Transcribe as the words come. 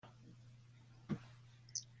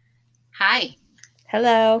Hi.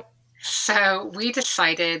 Hello. So we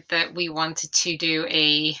decided that we wanted to do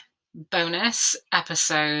a bonus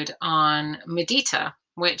episode on mudita,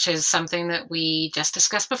 which is something that we just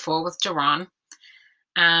discussed before with Duran,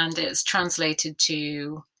 and it's translated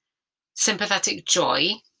to sympathetic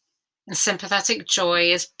joy. And sympathetic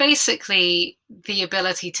joy is basically the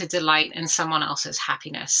ability to delight in someone else's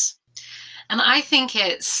happiness. And I think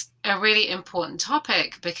it's a really important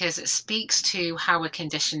topic because it speaks to how we're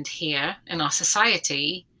conditioned here in our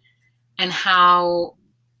society and how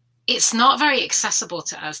it's not very accessible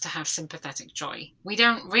to us to have sympathetic joy. We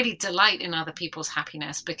don't really delight in other people's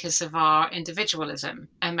happiness because of our individualism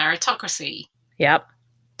and meritocracy. Yep,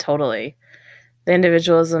 totally. The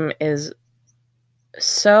individualism is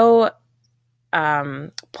so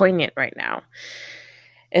poignant right now,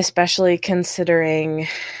 especially considering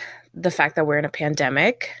the fact that we're in a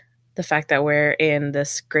pandemic, the fact that we're in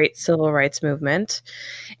this great civil rights movement.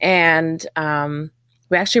 And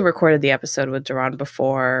we actually recorded the episode with Duran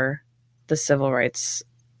before the civil rights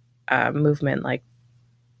movement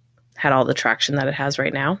had all the traction that it has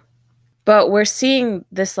right now. But we're seeing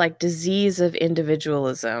this disease of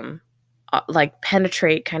individualism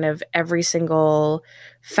penetrate kind of every single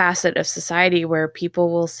facet of society, where people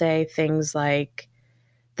will say things like,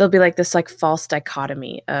 there'll be this false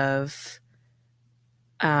dichotomy of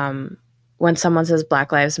when someone says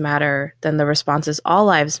Black Lives Matter, then the response is all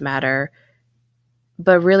lives matter.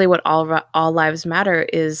 But really what all lives matter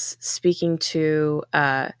is speaking to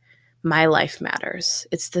my life matters.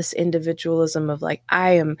 It's this individualism of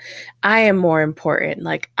I am more important.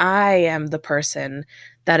 I am the person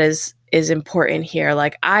that is important here.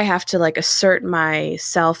 I have to assert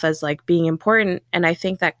myself as being important. And I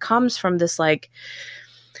think that comes from this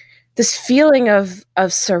feeling of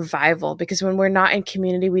survival, because when we're not in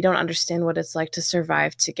community, we don't understand what it's like to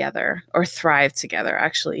survive together or thrive together.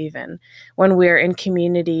 Actually, even when we're in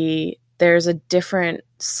community, there's a different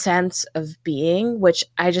sense of being, which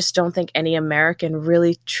I just don't think any American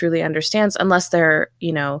really truly understands, unless they're,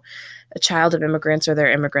 a child of immigrants or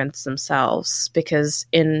they're immigrants themselves, because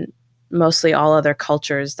in mostly all other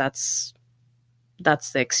cultures, that's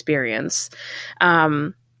the experience.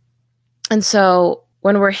 And so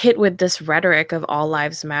when we're hit with this rhetoric of all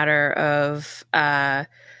lives matter, of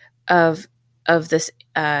this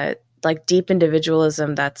deep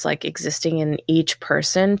individualism that's existing in each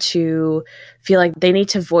person, to feel like they need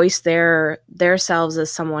to voice their selves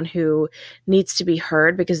as someone who needs to be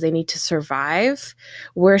heard because they need to survive,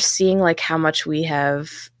 we're seeing how much we have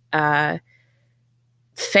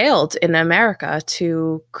failed in America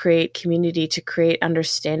to create community, to create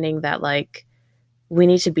understanding that we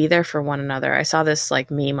need to be there for one another. I saw this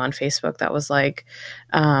meme on Facebook that was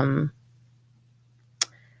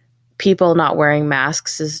people not wearing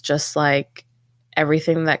masks is just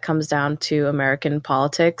everything that comes down to American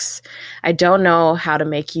politics. I don't know how to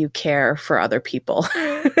make you care for other people.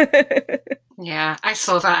 Yeah, I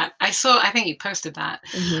saw that. I think you posted that.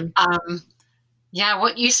 Mm-hmm. Yeah,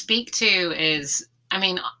 what you speak to is, I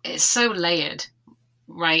mean, it's so layered,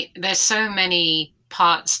 right? There's so many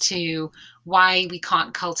parts to why we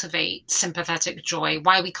can't cultivate sympathetic joy,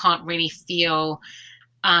 why we can't really feel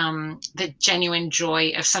the genuine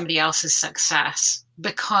joy of somebody else's success,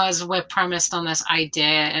 because we're premised on this idea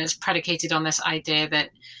and it's predicated on this idea that,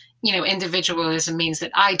 individualism means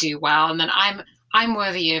that I do well and that I'm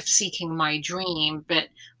worthy of seeking my dream, but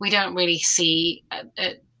we don't really see,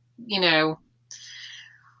 you know,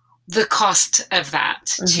 the cost of that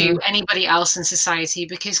Mm-hmm. to anybody else in society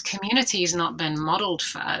because community has not been modeled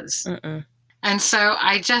for us. Mm-mm. And so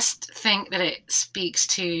I just think that it speaks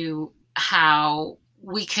to how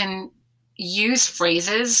we can use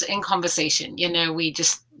phrases in conversation. We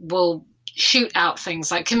just will shoot out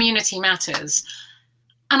things like community matters.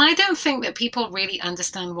 And I don't think that people really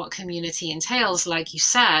understand what community entails, like you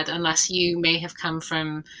said, unless you may have come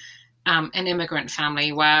from an immigrant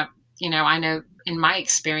family where, I know in my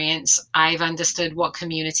experience, I've understood what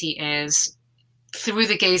community is through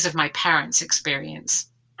the gaze of my parents' experience.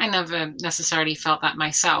 I never necessarily felt that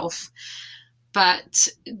myself, but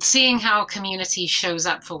seeing how community shows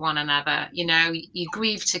up for one another, you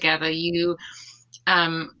grieve together,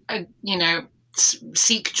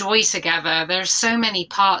 seek joy together. There's so many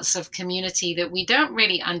parts of community that we don't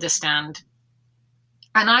really understand.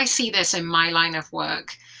 And I see this in my line of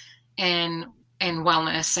work in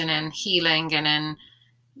wellness and in healing and in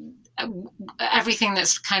everything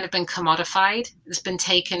that's kind of been commodified. It's been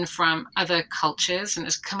taken from other cultures and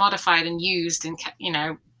it's commodified and used, and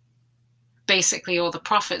basically all the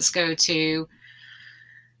profits go to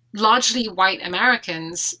largely white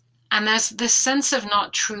Americans. And there's this sense of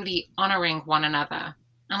not truly honoring one another.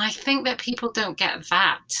 And I think that people don't get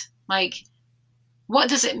that. Like, what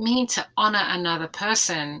does it mean to honor another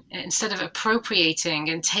person instead of appropriating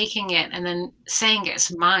and taking it and then saying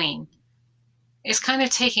it's mine? It's kind of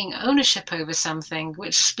taking ownership over something,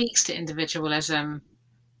 which speaks to individualism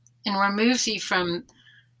and removes you from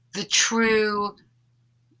the true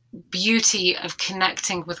beauty of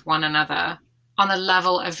connecting with one another on a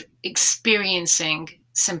level of experiencing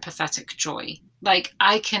sympathetic joy. Like,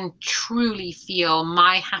 I can truly feel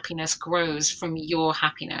my happiness grows from your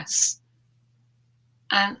happiness.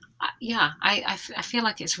 And yeah, I feel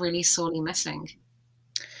like it's really sorely missing.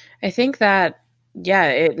 I think that, yeah,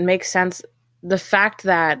 it makes sense. The fact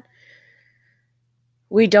that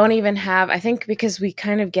we don't even have, I think because we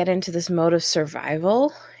kind of get into this mode of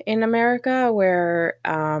survival in America where,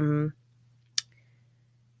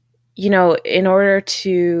 you know, in order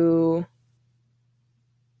to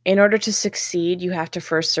succeed, you have to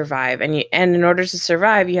first survive, and in order to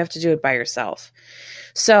survive, you have to do it by yourself.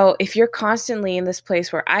 So if you're constantly in this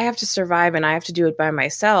place where I have to survive and I have to do it by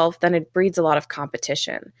myself, then it breeds a lot of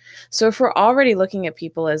competition. So if we're already looking at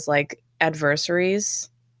people as like adversaries,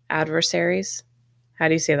 how do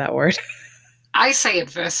you say that word? I say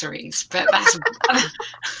adversaries, but that's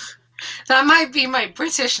that might be my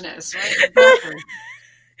Britishness, right?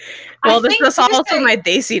 Well, this is also my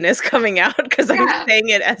Daisyness coming out because I'm saying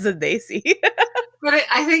it as a Daisy. But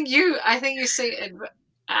I think you say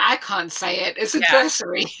I can't say it. It's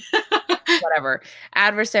adversary. Whatever.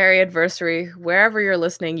 Adversary, adversary, wherever you're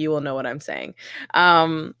listening, you will know what I'm saying.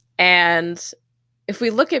 And if we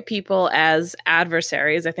look at people as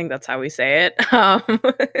adversaries, I think that's how we say it.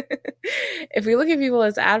 If we look at people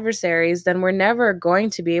as adversaries, then we're never going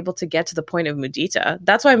to be able to get to the point of mudita.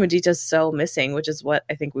 That's why mudita is so missing, which is what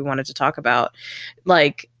I think we wanted to talk about.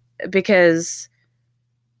 Like, because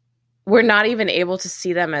we're not even able to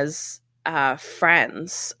see them as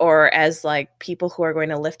friends or as like people who are going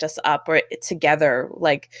to lift us up or together.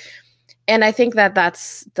 Like, and I think that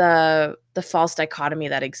that's the false dichotomy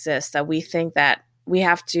that exists, that we think that we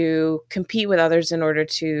have to compete with others in order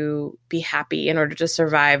to be happy, in order to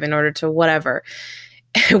survive, in order to whatever.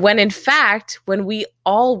 When in fact, when we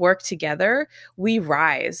all work together, we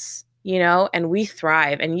rise, you know, and we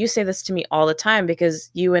thrive. And you say this to me all the time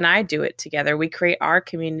because you and I do it together. We create our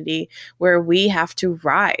community where we have to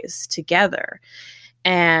rise together.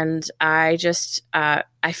 And I just, I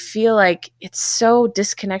feel like it's so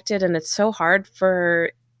disconnected and it's so hard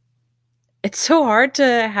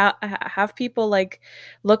to have people like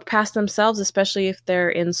look past themselves, especially if they're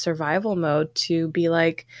in survival mode, to be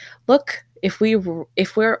like, look, if we're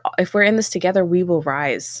in this together, we will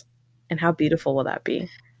rise. And how beautiful will that be?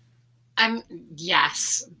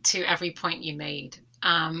 Yes, to every point you made.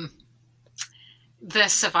 The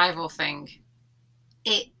survival thing,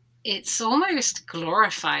 it's almost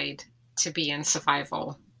glorified to be in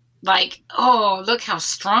survival. Like, oh, look how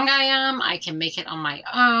strong I am. I can make it on my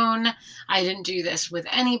own. I didn't do this with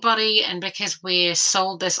anybody. And because we're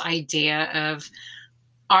sold this idea of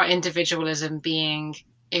our individualism being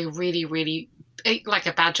a really, really, like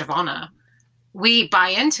a badge of honor, we buy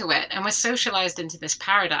into it and we're socialized into this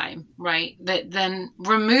paradigm, right? That then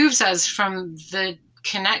removes us from the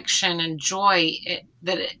connection and joy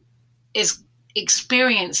that it is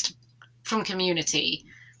experienced from community.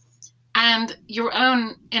 And your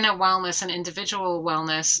own inner wellness and individual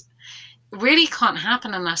wellness really can't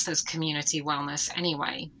happen unless there's community wellness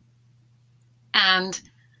anyway. And,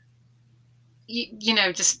 you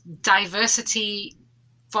know, just diversity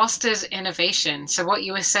fosters innovation. So what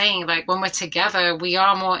you were saying, like when we're together, we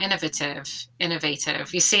are more innovative.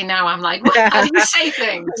 You see, now I'm like, how do you say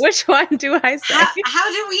things? Which one do I say?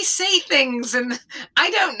 How do we say things? And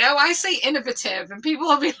I don't know. I say innovative and people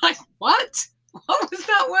will be like, what? What was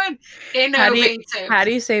that word? Innovative. How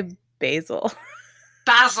do you say basil?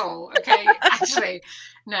 Basil. Okay. Actually,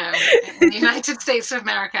 no. In the United States of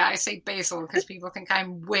America, I say basil because people think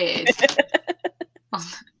I'm weird.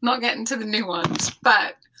 Not getting to the nuance,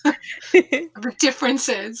 but the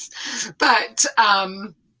differences. But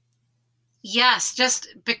yes,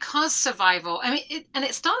 just because survival. I mean,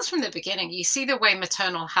 it starts from the beginning. You see the way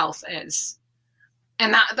maternal health is.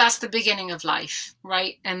 And that's the beginning of life,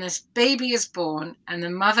 right? And this baby is born, and the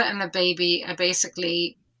mother and the baby are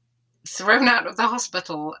basically thrown out of the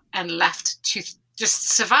hospital and left to just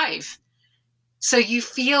survive. So you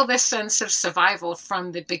feel this sense of survival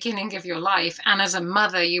from the beginning of your life. And as a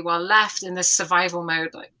mother, you are left in this survival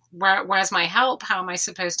mode. Like, where's my help? How am I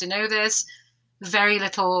supposed to know this? Very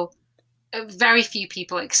few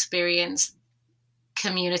people experience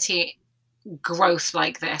community growth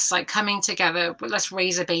like this, like coming together, let's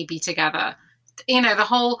raise a baby together. The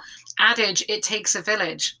whole adage, it takes a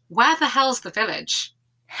village. Where the hell's the village?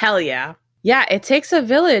 Hell yeah. Yeah, it takes a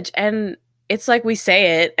village, and it's like we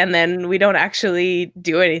say it and then we don't actually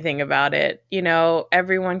do anything about it.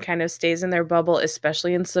 Everyone kind of stays in their bubble,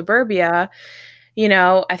 especially in suburbia.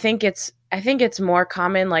 I think it's more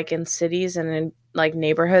common like in cities and in like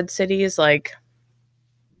neighborhood cities, like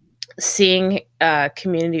seeing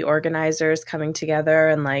community organizers coming together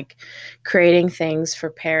and like creating things for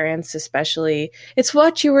parents, especially. It's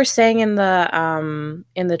what you were saying in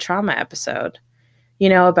the trauma episode,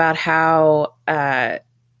 about how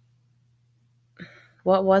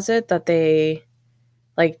what was it that they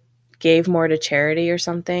like gave more to charity or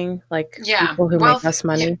something, like Yeah, people who make less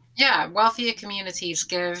money. yeah, wealthier communities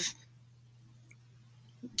can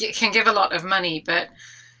give a lot of money, but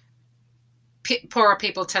poorer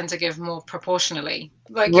people tend to give more proportionally.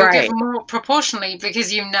 Like you'll give Right. more proportionally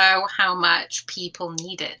because you know how much people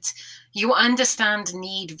need it. You understand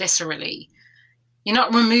need viscerally. You're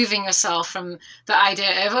not removing yourself from the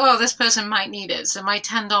idea of, oh, this person might need it, so my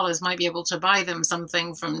 $10 might be able to buy them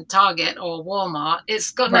something from Target or Walmart.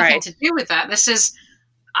 It's got nothing Right. to do with that. This is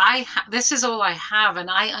all I have,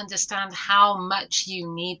 and I understand how much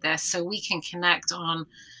you need this, so we can connect on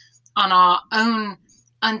our own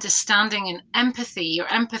understanding and empathy. Your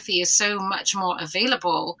empathy is so much more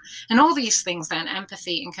available, and all these things, then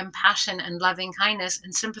empathy and compassion and loving kindness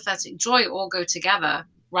and sympathetic joy all go together,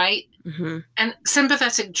 right? Mm-hmm. And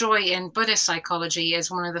sympathetic joy in Buddhist psychology is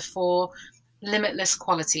one of the four limitless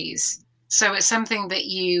qualities. So it's something that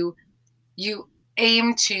you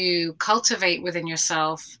aim to cultivate within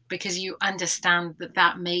yourself because you understand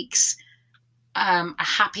that makes a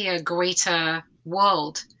happier, greater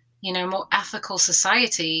world, more ethical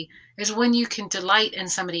society, is when you can delight in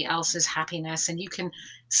somebody else's happiness and you can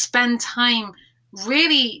spend time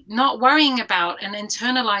really not worrying about and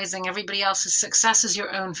internalizing everybody else's success as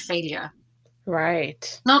your own failure.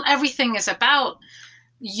 Right. Not everything is about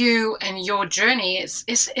you and your journey.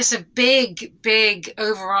 It's a big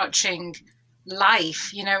overarching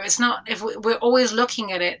life. It's not, if we're always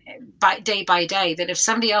looking at it by day, that if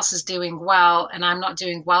somebody else is doing well and I'm not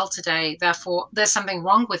doing well today, therefore there's something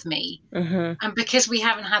wrong with me. Mm-hmm. And because we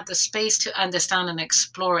haven't had the space to understand and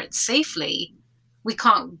explore it safely, we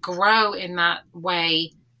can't grow in that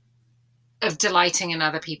way of delighting in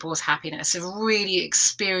other people's happiness, of really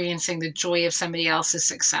experiencing the joy of somebody else's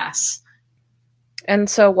success. And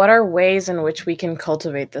so, what are ways in which we can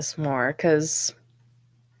cultivate this more? Because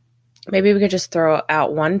maybe we could just throw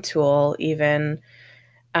out one tool, even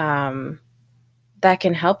that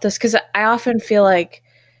can help this. Because I often feel like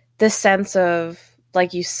this sense of,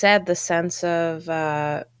 like you said, the sense of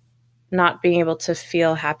not being able to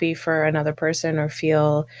feel happy for another person or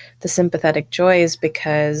feel the sympathetic joy is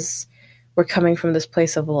because we're coming from this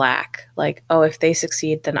place of lack. Like, oh, if they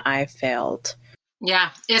succeed, then I failed. Yeah,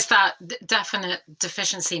 it's that definite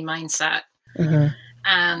deficiency mindset. Mm-hmm.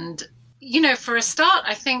 And, for a start,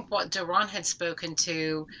 I think what Duran had spoken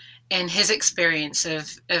to in his experience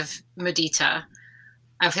of Mudita,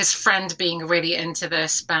 of his friend being really into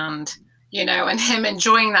this band, and him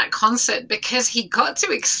enjoying that concert because he got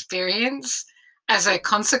to experience, as a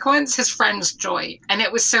consequence, his friend's joy. And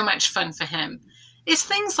it was so much fun for him. It's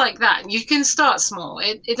things like that. You can start small.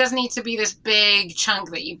 It doesn't need to be this big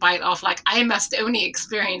chunk that you bite off, like, I must only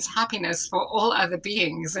experience happiness for all other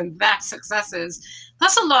beings and their successes.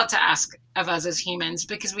 That's a lot to ask of us as humans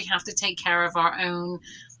because we have to take care of our own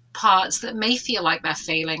parts that may feel like they're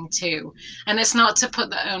failing too. And it's not to put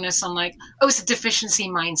the onus on, like, oh, it's a deficiency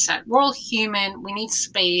mindset. We're all human. We need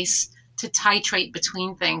space to titrate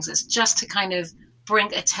between things. It's just to kind of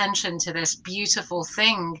bring attention to this beautiful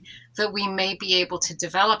thing that we may be able to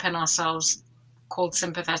develop in ourselves called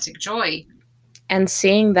sympathetic joy. And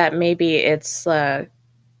seeing that maybe it's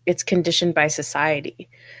conditioned by society,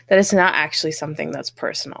 that it's not actually something that's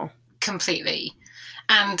personal. Completely.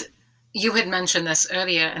 And you had mentioned this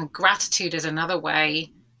earlier, and gratitude is another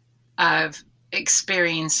way of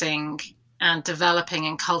experiencing and developing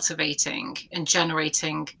and cultivating and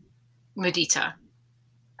generating mudita,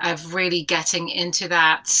 of really getting into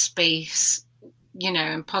that space.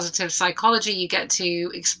 In positive psychology, you get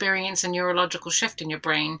to experience a neurological shift in your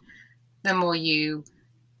brain the more you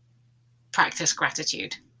practice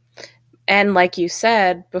gratitude. And like you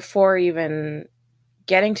said, before even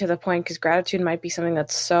getting to the point, because gratitude might be something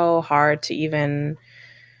that's so hard to even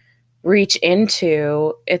reach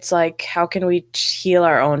into, it's like, how can we heal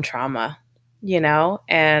our own trauma,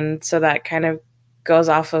 And so that kind of goes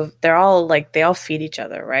off of, they all feed each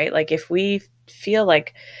other, right? Like if we feel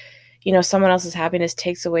like, someone else's happiness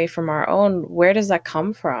takes away from our own, where does that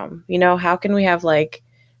come from? How can we have like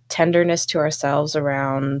tenderness to ourselves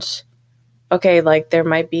around, okay, like there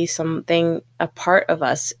might be something, a part of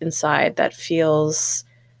us inside that feels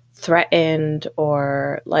threatened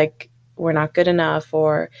or like we're not good enough,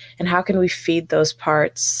 or, and how can we feed those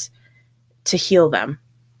parts to heal them,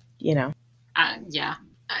 you know? Yeah.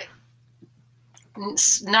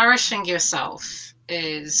 Nourishing yourself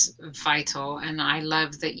is vital. And I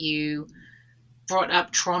love that you brought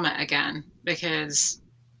up trauma again, because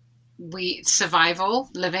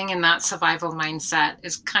living in that survival mindset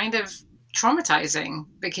is kind of traumatizing,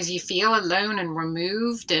 because you feel alone and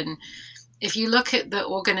removed. And if you look at the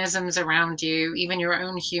organisms around you, even your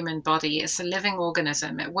own human body, it's a living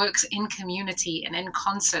organism. It works in community and in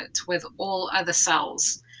concert with all other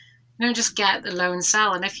cells. You don't just get the lone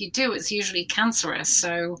cell. And if you do, it's usually cancerous.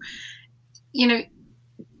 So, you know,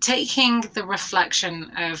 taking the reflection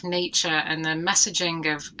of nature and the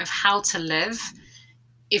messaging of how to live,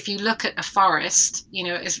 if you look at a forest,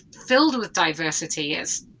 is filled with diversity.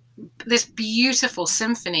 It's this beautiful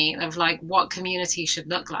symphony of like what community should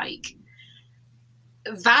look like.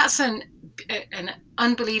 That's an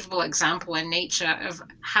unbelievable example in nature of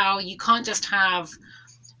how you can't just have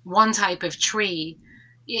one type of tree.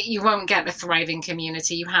 You won't get a thriving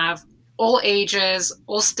community. You have all ages,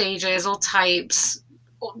 all stages, all types,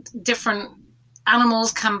 all different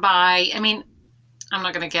animals come by. I mean, I'm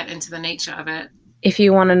not going to get into the nature of it. If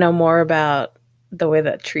you want to know more about the way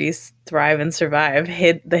that trees thrive and survive,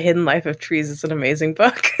 The Hidden Life of Trees is an amazing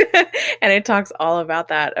book. And it talks all about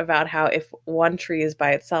that, about how if one tree is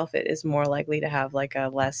by itself, it is more likely to have like a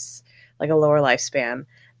lower lifespan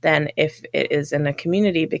than if it is in a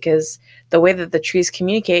community, because the way that the trees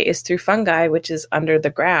communicate is through fungi, which is under the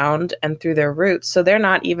ground, and through their roots. So they're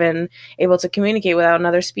not even able to communicate without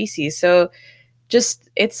another species. So just,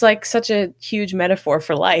 it's like such a huge metaphor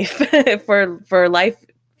for life, for life,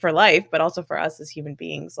 but also for us as human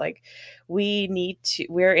beings. Like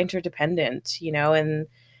we're interdependent, and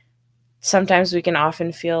sometimes we can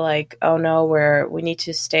often feel like, oh no, we need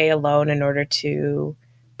to stay alone in order to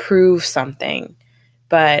prove something.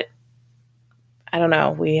 But I don't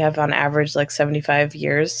know, we have on average like 75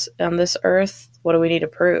 years on this earth. What do we need to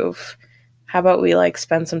prove? How about we like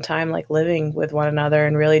spend some time like living with one another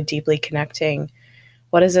and really deeply connecting?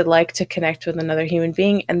 What is it like to connect with another human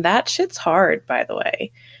being? And that shit's hard, by the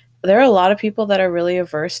way. There are a lot of people that are really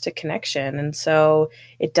averse to connection. And so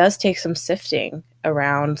it does take some sifting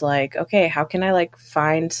around like, okay, how can I like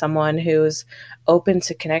find someone who's open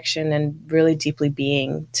to connection and really deeply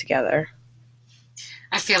being together?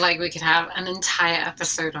 I feel like we could have an entire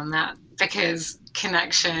episode on that, because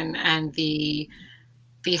connection and the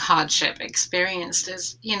hardship experienced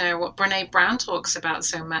is, what Brene Brown talks about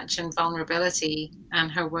so much in vulnerability,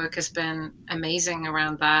 and her work has been amazing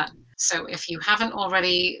around that. So if you haven't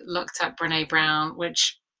already looked up Brene Brown,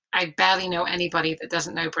 which I barely know anybody that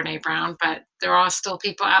doesn't know Brene Brown, but there are still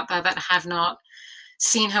people out there that have not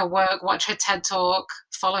seen her work, watch her TED Talk,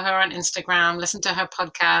 follow her on Instagram, listen to her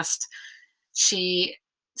podcast. She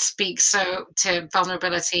speaks so to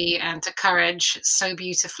vulnerability and to courage so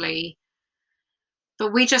beautifully.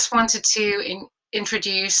 But we just wanted to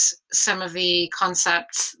introduce some of the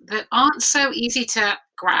concepts that aren't so easy to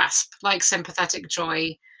grasp, like sympathetic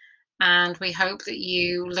joy. And we hope that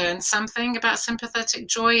you learn something about sympathetic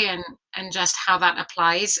joy, and just how that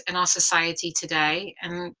applies in our society today,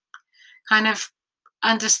 and kind of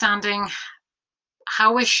understanding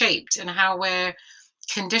how we're shaped and how we're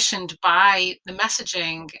conditioned by the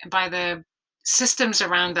messaging and by the systems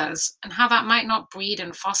around us, and how that might not breed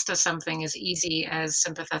and foster something as easy as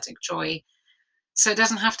sympathetic joy. So it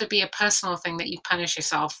doesn't have to be a personal thing that you punish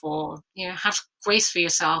yourself for. Have grace for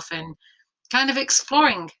yourself, and kind of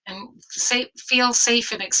exploring, and feel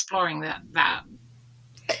safe in exploring that.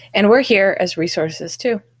 And we're here as resources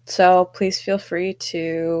too. So please feel free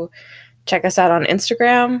to check us out on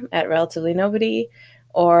Instagram at Relatively Nobody,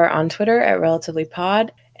 or on Twitter at RelativelyPod.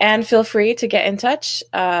 And feel free to get in touch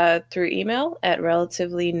through email at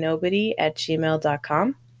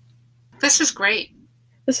relativelynobody@gmail.com. This is great.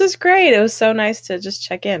 This was great. It was so nice to just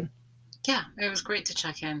check in. Yeah, it was great to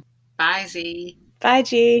check in. Bye, Z. Bye,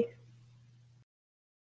 G.